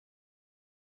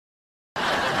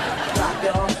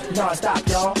non-stop,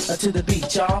 y'all, to the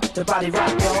beat, y'all, the body rock,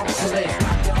 y'all, so let's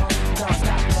rock, y'all,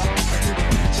 non-stop, y'all, to the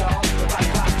beat, y'all, the body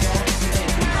rock, y'all, so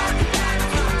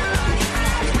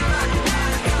let's rock.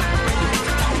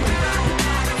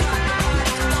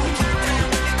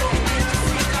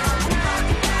 To the beat,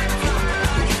 y'all, the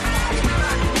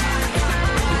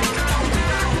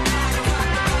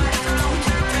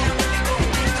body rock, y'all,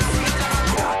 so let's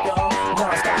rock, y'all,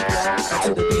 non-stop, y'all, to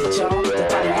the beat, y'all, the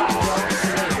body rock, y'all, so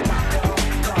let's rock.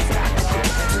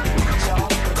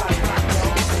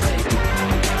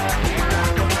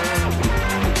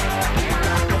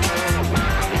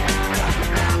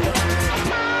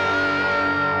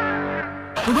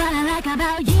 What I like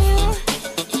about you,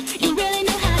 you really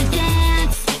know how to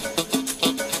dance.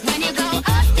 When you go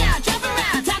up, down, jump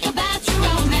around, talk about your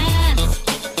romance.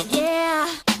 Yeah.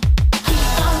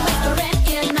 Keep on whispering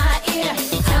in my ear.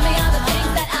 Tell me all the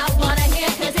things that I wanna hear,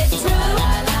 'cause it's true.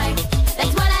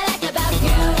 That's what I like about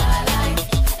you.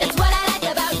 That's what I like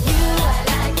about you.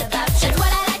 That's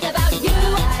what I like about you.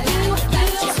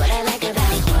 That's what I like about you. That's what I like about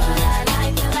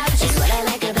you.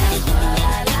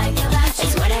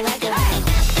 That's what I like about you.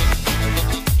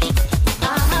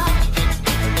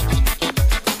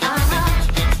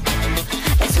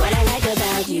 That's what I like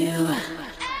about you.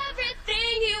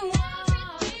 Everything you want.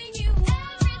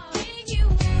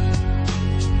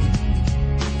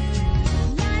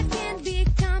 Life can be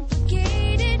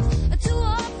complicated, too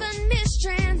often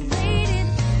mistranslated.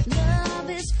 Love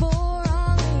is for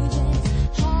all ages,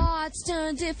 hearts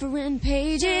turn different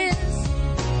pages.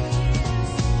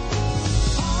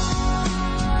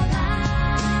 All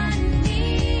I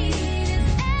need is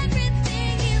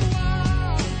everything you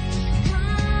want.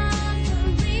 Come to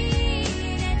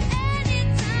read it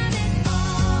anytime at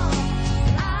all.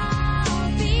 I'll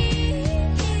be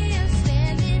here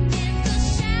standing in the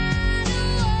shadow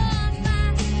of my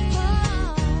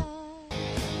heart.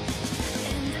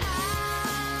 And I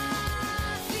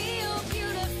feel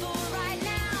beautiful right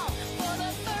now. For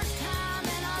the first time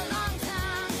in a long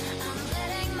time, I'm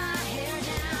letting my hair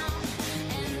down.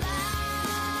 And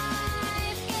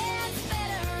life gets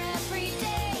better every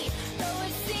day. Though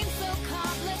it seems so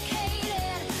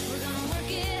complicated, we're gonna work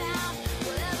it out,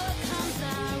 whatever comes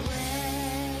our way.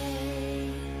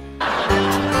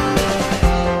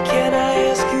 Can I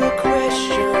ask you a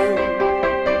question?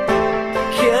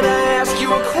 Can I ask you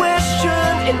a question?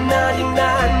 And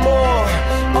 99 more.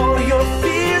 All your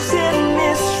fears and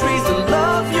mysteries, the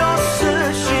love you're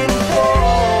searching for.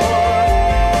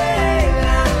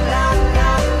 La, la,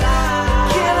 la, la.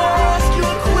 Can I ask you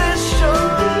a question?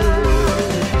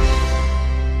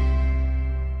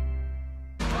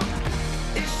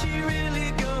 Is she really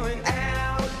going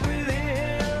out with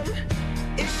him?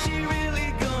 Is she really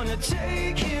gonna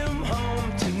take him home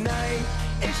tonight?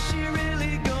 Is she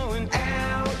really going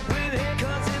out with him?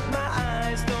 'Cause if my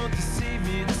eyes don't deceive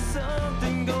me, there's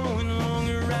something going wrong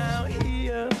around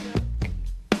here.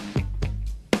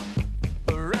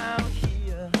 Around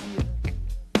here.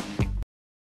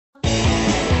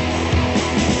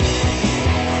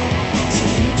 So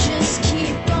you just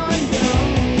keep on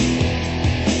going.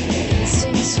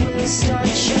 Instincts will start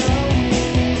showing.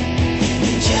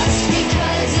 Just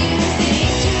because you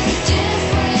think you're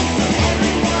different from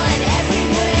everyone,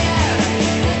 everywhere.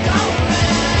 Look all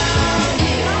around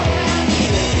you.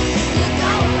 Look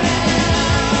all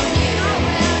around you.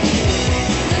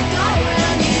 Look all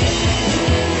around you.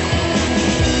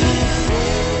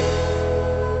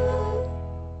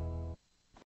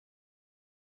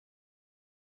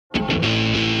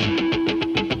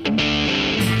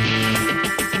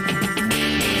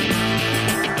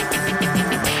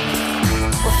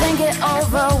 We'll think it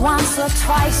over once or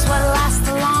twice. What lasts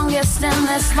the longest in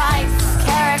this life?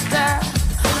 Character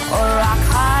or rock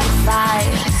hard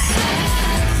fights?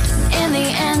 In the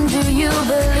end, do you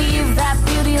believe that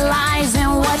beauty lies in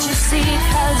what you see?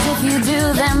 'Cause if you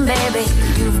do, then baby,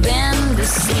 you've been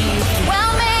deceived.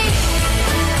 Well, maybe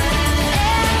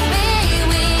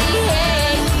we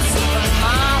hate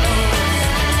supermodels.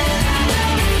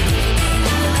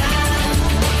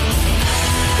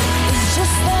 It's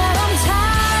just that I'm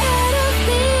tired of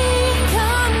being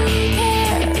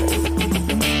compared.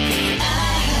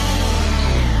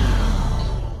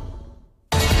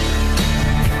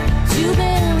 To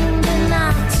bend and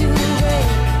not to break.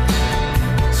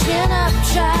 Chin up,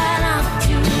 try not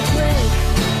to break.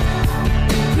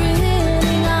 Breathe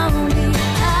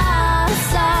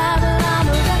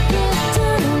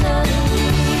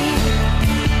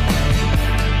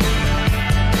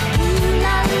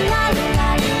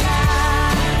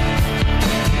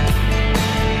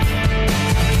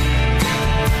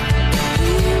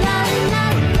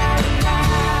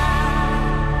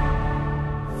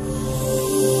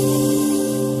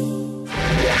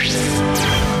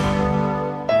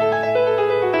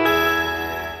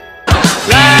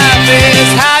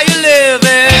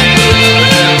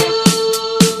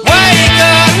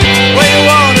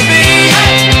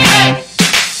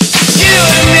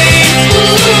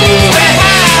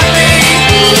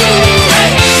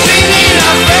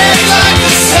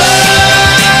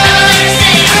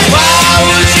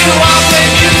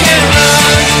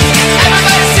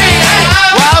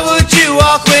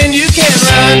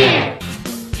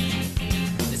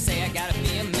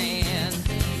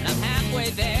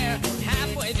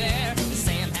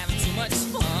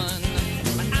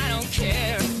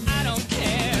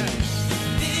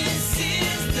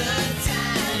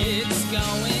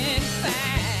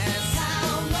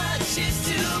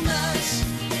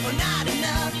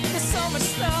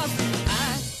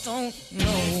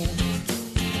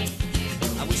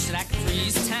that I can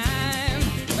freeze time,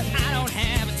 but I don't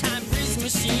have a time freeze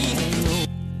machine.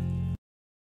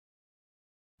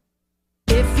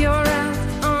 If you're out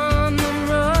on the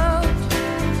road,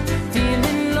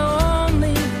 feeling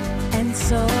lonely and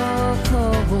so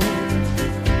cold,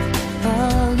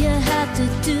 All you have to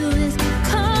do is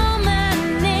call my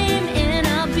name and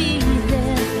I'll be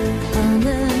there on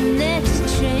the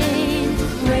next train.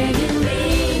 where you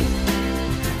lead,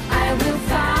 I will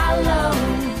follow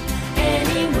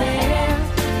anywhere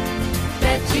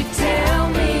that you tell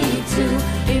me to.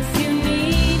 If you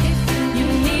need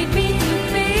me to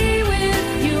be with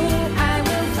you, I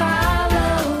will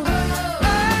follow.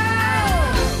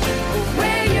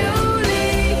 Where you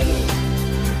lead,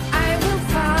 I will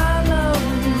follow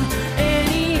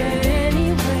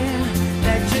anywhere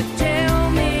that you tell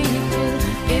me to.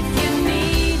 If you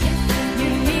need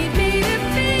me to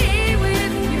be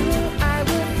with you, I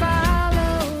will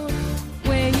follow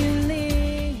where you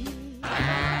lead.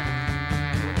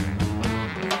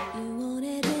 You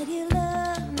wanted it, you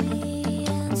love me,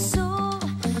 and so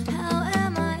how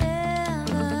am I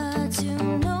ever to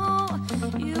know?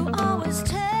 You always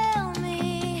tell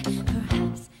me,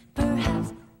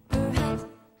 perhaps.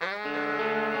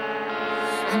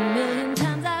 A million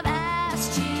times I've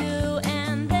asked you,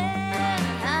 and then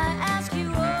I ask you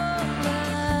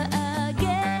over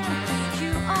again.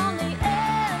 You only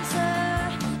answer,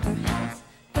 perhaps.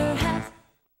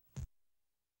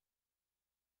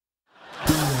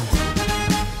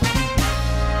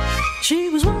 She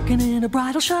was working in a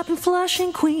bridal shop in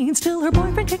Flushing, Queens, till her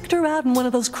boyfriend kicked her out in one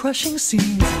of those crushing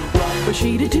scenes. What was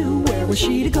she to do? Where was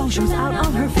she to go? She was out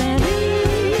on her fanny.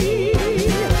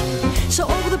 So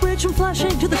over the bridge from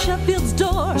Flushing to the Sheffield's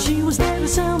door, she was there to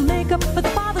sell makeup, but the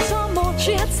father saw more.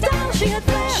 She had style, she had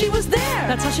flair, she was there.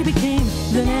 That's how she became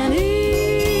the nanny.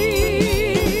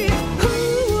 Who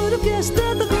would have guessed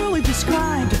that the girl we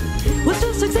described was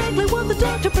just exactly what the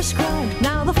doctor prescribed? Now